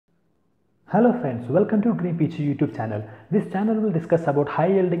Hello friends, welcome to Dream PG YouTube channel. This channel will discuss about high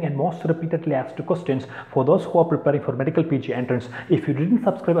yielding and most repeatedly asked questions for those who are preparing for medical PG entrance. If you didn't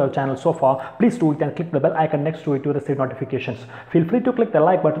subscribe our channel so far, please do it and click the bell icon next to it to receive notifications. Feel free to click the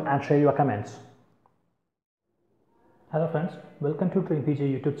like button and share your comments. Hello friends, welcome to Dream PG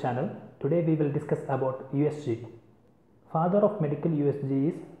YouTube channel. Today we will discuss about USG. Father of medical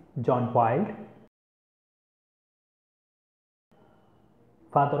USG is John Wild.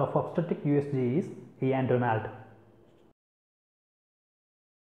 Father of obstetric USG is Ian Donald.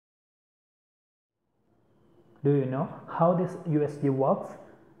 Do you know how this USG works?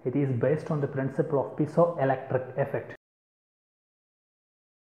 It is based on the principle of piezoelectric effect.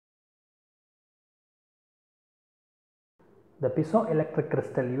 The piezoelectric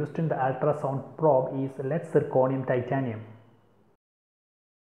crystal used in the ultrasound probe is lead zirconium titanium.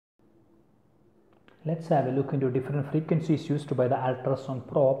 Let's have a look into different frequencies used by the ultrasound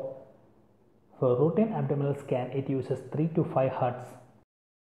probe. For routine abdominal scan, it uses 3 to 5 Hz.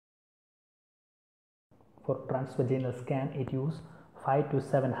 For transvaginal scan, it uses 5 to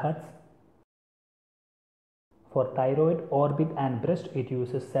 7 Hz. For thyroid, orbit and breast, it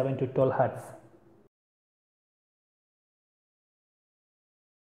uses 7 to 12 Hz.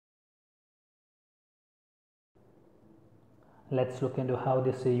 Let's look into how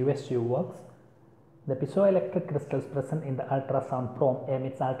this USG works. The piezoelectric crystals present in the ultrasound probe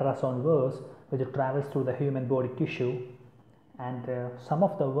emits ultrasound waves which travels through the human body tissue, and some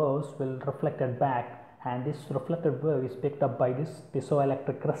of the waves will reflect it back, and this reflected wave is picked up by these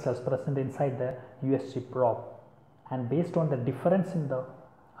piezoelectric crystals present inside the USG probe, and based on the difference in the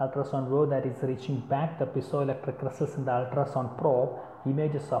ultrasound wave that is reaching back the piezoelectric crystals in the ultrasound probe,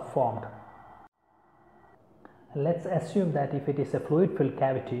 images are formed. Let's assume that if it is a fluid filled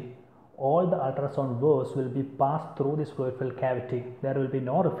cavity, all the ultrasound waves will be passed through this fluid filled cavity. There will be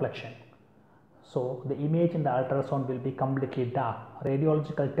no reflection. So the image in the ultrasound will be completely dark.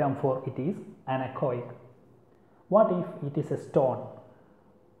 Radiological term for it is anechoic. What if it is a stone?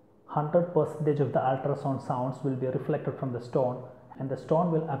 100% of the ultrasound sounds will be reflected from the stone, and the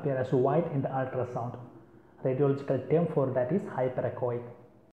stone will appear as white in the ultrasound. Radiological term for that is hyperechoic.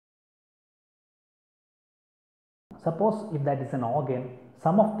 Suppose if that is an organ,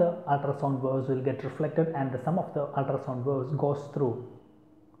 some of the ultrasound waves will get reflected and some of the ultrasound waves goes through.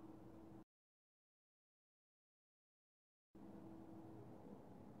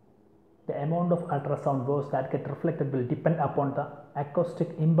 The amount of ultrasound waves that get reflected will depend upon the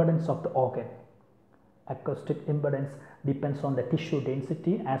acoustic impedance of the organ. Acoustic impedance depends on the tissue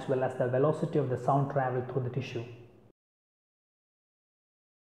density as well as the velocity of the sound travel through the tissue.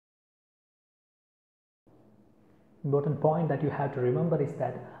 Important point that you have to remember is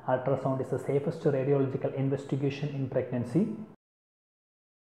that ultrasound is the safest radiological investigation in pregnancy.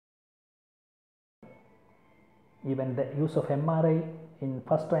 Even the use of MRI in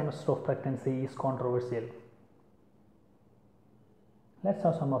first trimester of pregnancy is controversial. Let's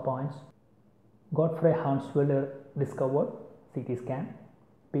have some more points. Godfrey Hounsfield discovered CT scan.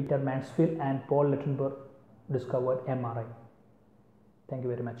 Peter Mansfield and Paul Littenberg discovered MRI. Thank you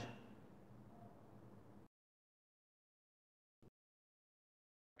very much.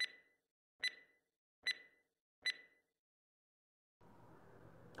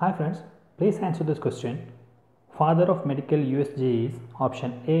 Hi friends, please answer this question. Father of medical USG is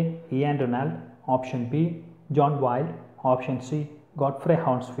option A. Ian Donald, option B. John Wild, option C. Godfrey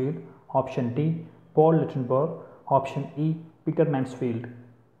Hounsfield, option D. Paul Littenberg, option E. Peter Mansfield.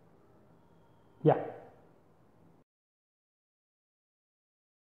 Yeah.